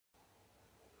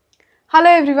Hello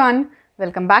everyone,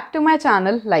 welcome back to my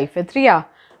channel Life with Riya.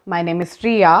 My name is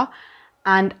Riya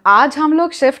and आज हम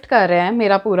लोग shift कर रहे हैं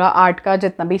मेरा पूरा आर्ट का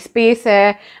जितना भी स्पेस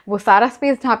है वो सारा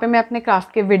स्पेस जहाँ पे मैं अपने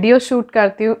क्राफ्ट के वीडियो शूट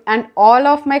करती हूँ and all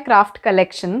of my craft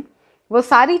collection, वो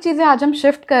सारी चीज़ें आज हम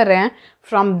शिफ्ट कर रहे हैं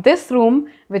from this room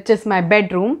which is my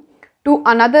bedroom to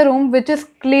another room which is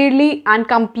clearly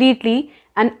and completely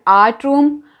an art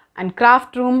room and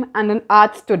craft room and an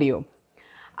art studio.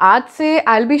 आज से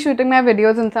I'll be shooting my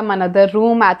videos in some another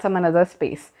room at some another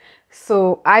space. So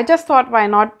I just thought why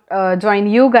not join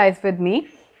you guys with me.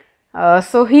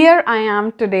 So here I am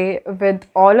today with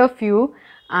all of you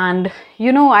and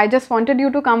I just wanted you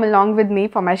to come along with me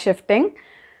for my shifting.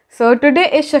 So today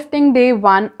is shifting day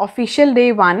 1, official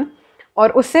day 1.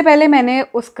 और उससे पहले मैंने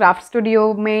उस craft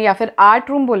studio में या फिर art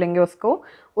room बोलेंगे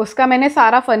उसका मैंने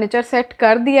सारा फर्नीचर सेट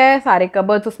कर दिया है, सारे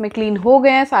कबर्ड्स उसमें क्लीन हो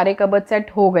गए हैं, सारे कबर्ड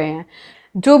सेट हो गए हैं।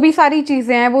 जो भी सारी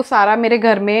चीज़ें हैं वो सारा मेरे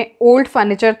घर में ओल्ड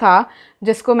फर्नीचर था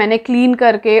जिसको मैंने क्लीन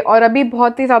करके और अभी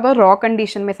बहुत ही ज़्यादा रॉ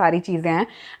कंडीशन में सारी चीज़ें हैं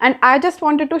and I just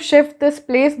wanted to shift this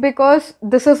place because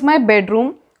this is my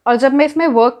bedroom. और जब मैं इसमें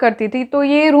वर्क करती थी तो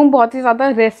ये रूम बहुत ही ज़्यादा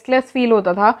रेस्टलेस फील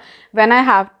होता था when I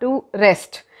have to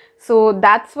rest. So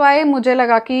that's why मुझे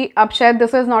लगा कि अब शायद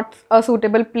this is not a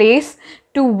suitable place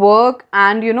to work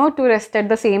and to rest at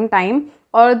the same time.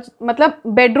 और मतलब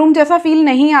बेडरूम जैसा फील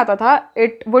नहीं आता था,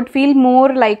 it would feel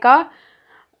more like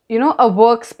a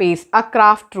work space, a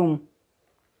craft room.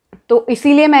 तो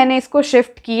इसीलिए मैंने इसको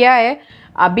शिफ्ट किया है।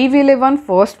 अभी we live on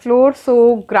first floor,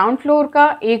 so ground floor का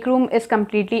एक रूम इज़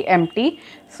कम्प्लीटली एम्प्टी।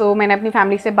 सो मैंने अपनी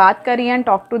फैमिली से बात करी एंड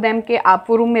टॉक टू देम कि आप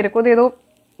वो रूम मेरे को दे दो,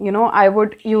 I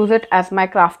would use it as my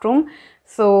craft room.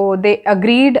 So they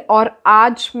agreed और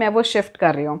आज मैं वो शिफ्ट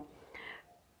कर रही हूँ।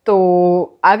 तो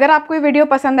अगर आपको ये वीडियो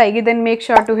पसंद आएगी then make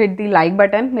sure to hit the like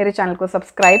button, मेरे चैनल को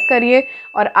सब्सक्राइब करिए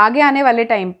और आगे आने वाले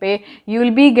टाइम पे you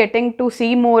will be getting to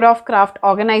C more of craft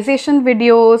organisation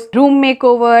videos, room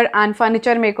makeover and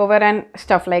furniture makeover and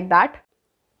stuff like that.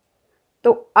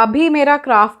 तो अभी मेरा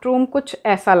क्राफ्ट रूम कुछ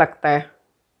ऐसा लगता है,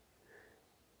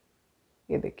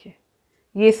 ये देखिए,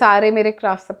 ये सारे मेरे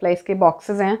क्राफ्ट सप्लाईज के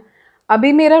बॉक्सेस हैं।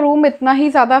 अभी मेरा रूम इतना ही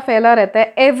ज़्यादा फैला रहता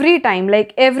है, every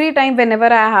time when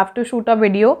ever I have to shoot a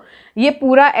video ये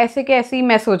पूरा ऐसे के ऐसे ही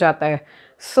मैस हो जाता है।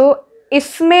 सो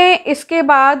इसके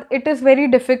बाद it is very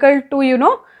difficult to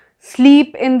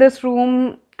sleep in this room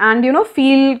and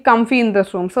feel comfy in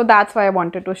this room. So that's why I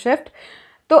wanted to shift.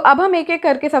 तो अब हम एक एक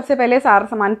करके सबसे पहले सारा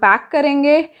सामान पैक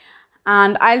करेंगे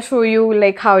and I will show you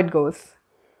like how it goes.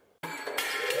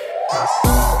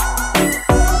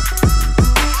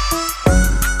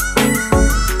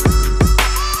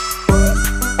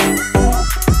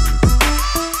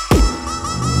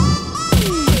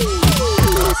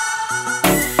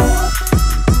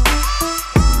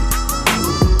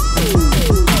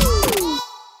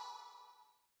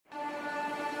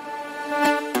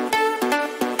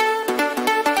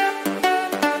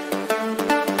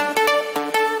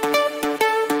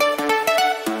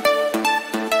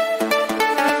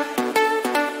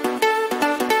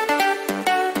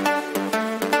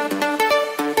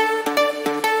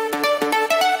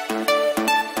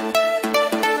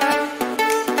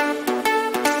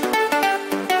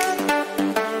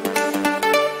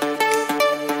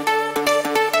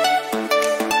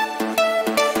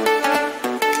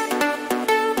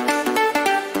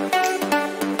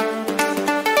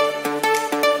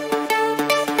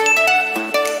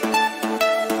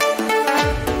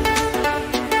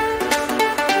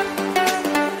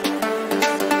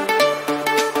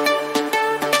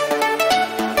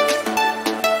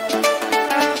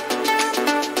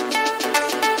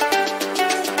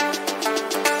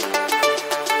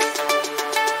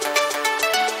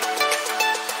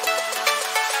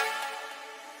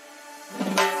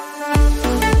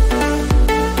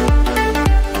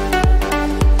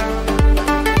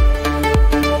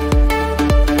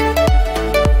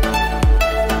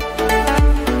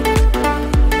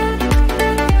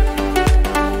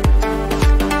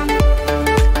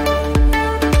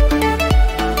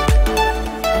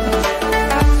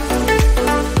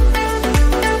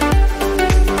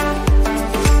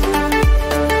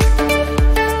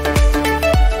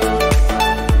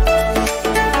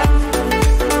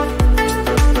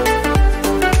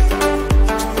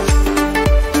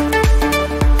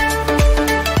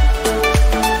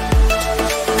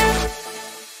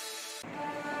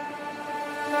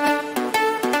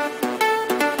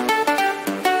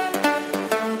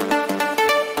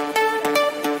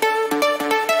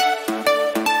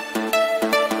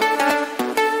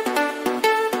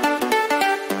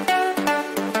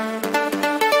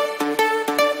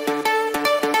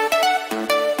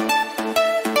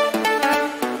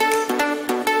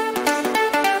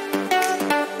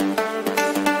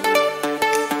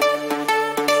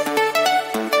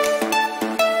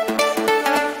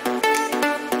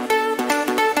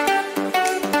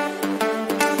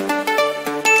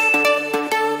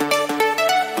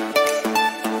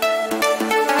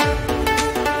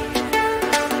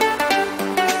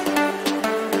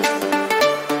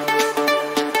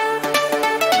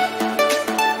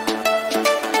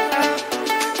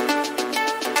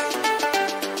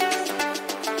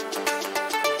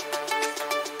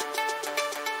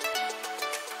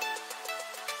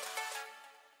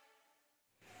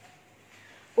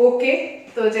 Okay,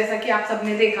 तो जैसा कि आप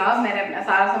सबने देखा, मैंने अपना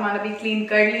सारा सामान अभी क्लीन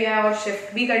कर लिया है और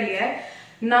शिफ्ट भी कर लिया है.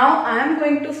 Now I am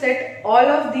going to set all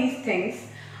of these things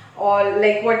और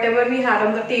like what ever we had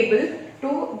on the table to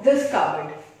this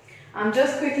cupboard. I am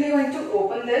just quickly going to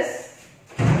open this.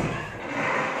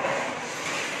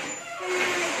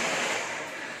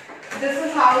 This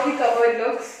is how the cupboard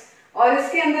looks और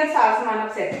इसके अंदर सारा सामान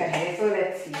आप set करेंगे. So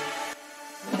let's see.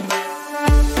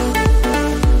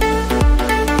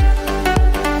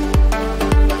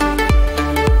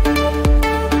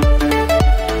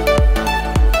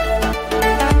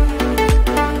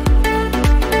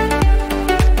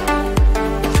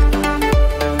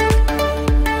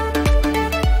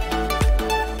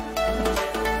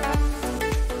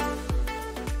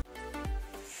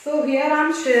 So here I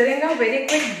am sharing a very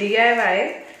quick DIY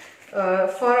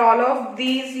for all of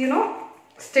these, you know,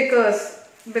 stickers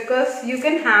because you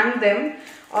can hang them.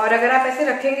 और अगर आप ऐसे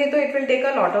रखेंगे तो it will take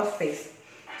a lot of space.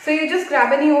 So you just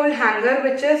grab any old hanger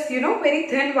which is, you know, very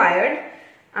thin wired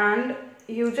and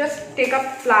you just take a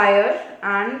plier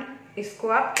and इसको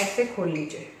आप ऐसे खोल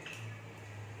लीजिए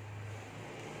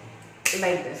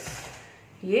like this.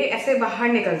 ये ऐसे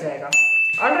बाहर निकल जाएगा.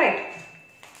 All right.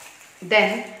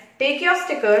 Then take your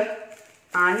sticker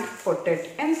and put it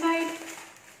inside.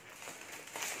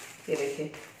 ये देखिए,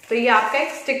 तो ये आपका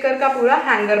एक स्टिकर का पूरा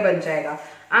हैंगर बन जाएगा.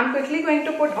 I am quickly going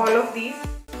to put all of these.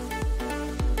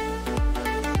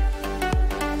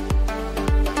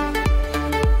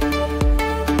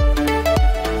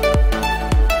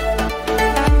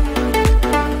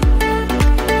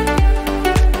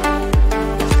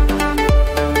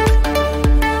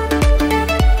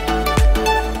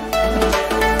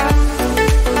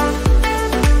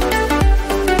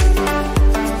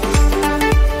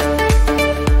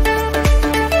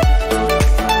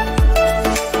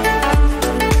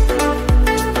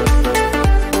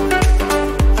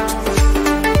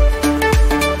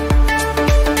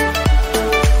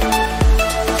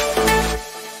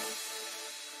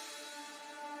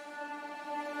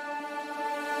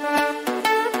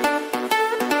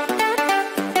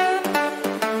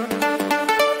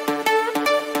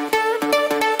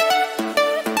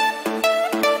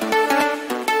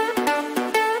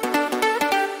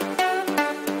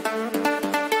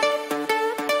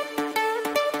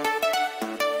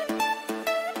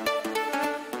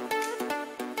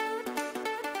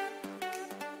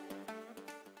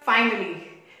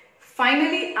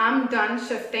 Finally I am done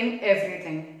shifting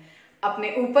everything.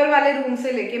 अपने ऊपर वाले रूम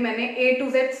से लेके मैंने A to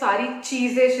Z सारी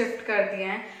चीजें शिफ्ट कर दी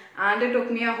हैं and it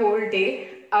took me a whole day.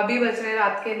 अभी बज रहे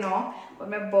रात के 9 और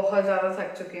मैं बहुत ज्यादा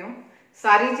थक चुकी हूँ.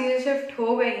 सारी चीजें शिफ्ट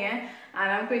हो गई हैं and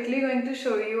I am quickly going to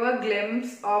show you a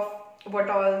glimpse of what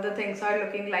all the things are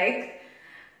looking like.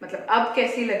 मतलब अब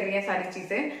कैसी लग रही हैं सारी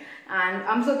चीजें and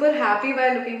I am super happy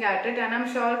by looking at it and I am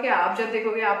sure कि आप जब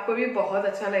देखोगे आपको भी बहुत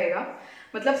अच्छा लगेगा.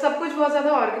 मतलब सब कुछ बहुत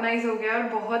ज्यादा ऑर्गेनाइज हो गया और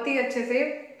बहुत ही अच्छे से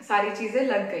सारी चीजें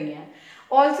लग गई हैं.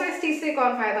 ऑल्सो इस चीज से एक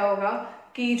और फायदा होगा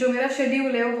कि जो मेरा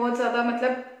शेड्यूल है वो बहुत ज्यादा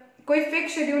मतलब कोई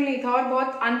फिक्स शेड्यूल नहीं था और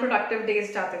बहुत अनप्रोडक्टिव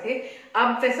डेज जाते थे.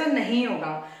 अब वैसा नहीं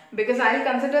होगा because I will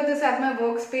consider this as my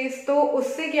work space. तो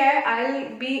उससे क्या है, I will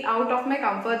be out of my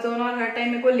comfort zone और हर टाइम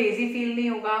मेरे को लेजी फील नहीं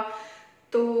होगा.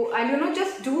 तो आई you know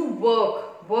just do work.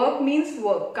 Work means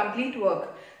work, complete work.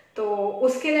 तो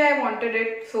उसके लिए I wanted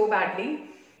it so badly,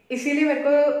 इसीलिए मेरे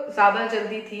को ज्यादा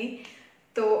जल्दी थी.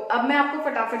 तो अब मैं आपको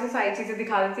फटाफट से सारी चीजें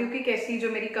दिखा देती हूँ कि कैसी जो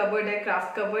मेरी कबर्ड है,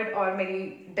 क्राफ्ट कबर्ड, और मेरी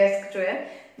डेस्क जो है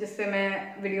जिसपे मैं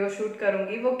वीडियो शूट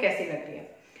करूंगी वो कैसी लग रही है.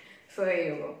 So here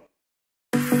you go.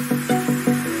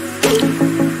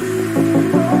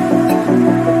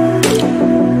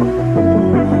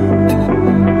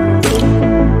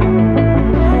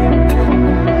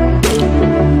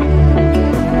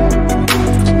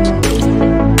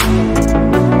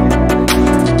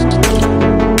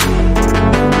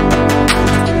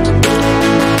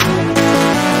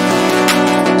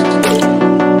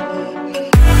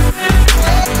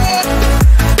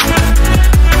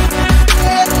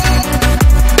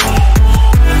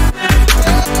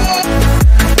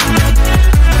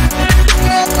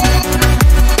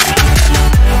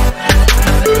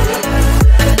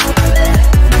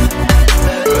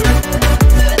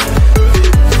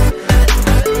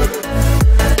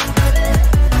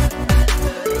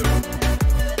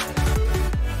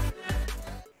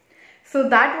 So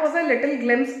that was a little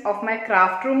glimpse of my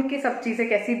craft room की सब चीजें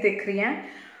कैसी दिख रही हैं.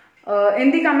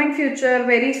 In the coming future,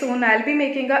 very soon, I'll be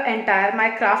making a entire my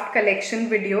craft collection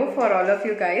video for all of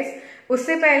you guys.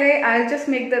 उससे पहले I'll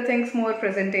just make the things more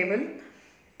presentable.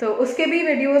 तो उसके भी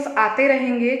videos आते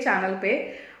रहेंगे चैनल पे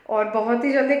और बहुत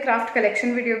ही जल्दी क्राफ्ट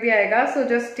कलेक्शन वीडियो भी आएगा. सो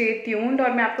जस्ट स्टे ट्यून्ड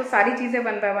और मैं आपको सारी चीजें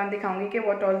वन बाय वन दिखाऊंगी कि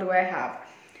what all do I have.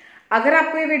 अगर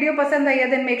आपको ये वीडियो पसंद आई है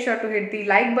then make sure to hit the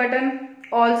like button.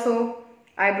 Also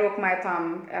I broke my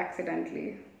thumb accidentally.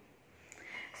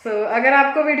 सो अगर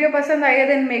आपको वीडियो पसंद आई है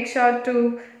then make sure to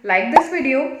like this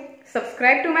video,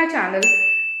 subscribe to my channel,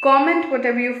 comment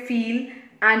whatever you feel,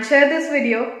 and share this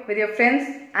video with your friends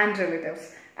and relatives.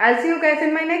 I'll see you guys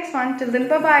in my next one. Till then,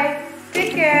 bye bye.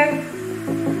 Take care.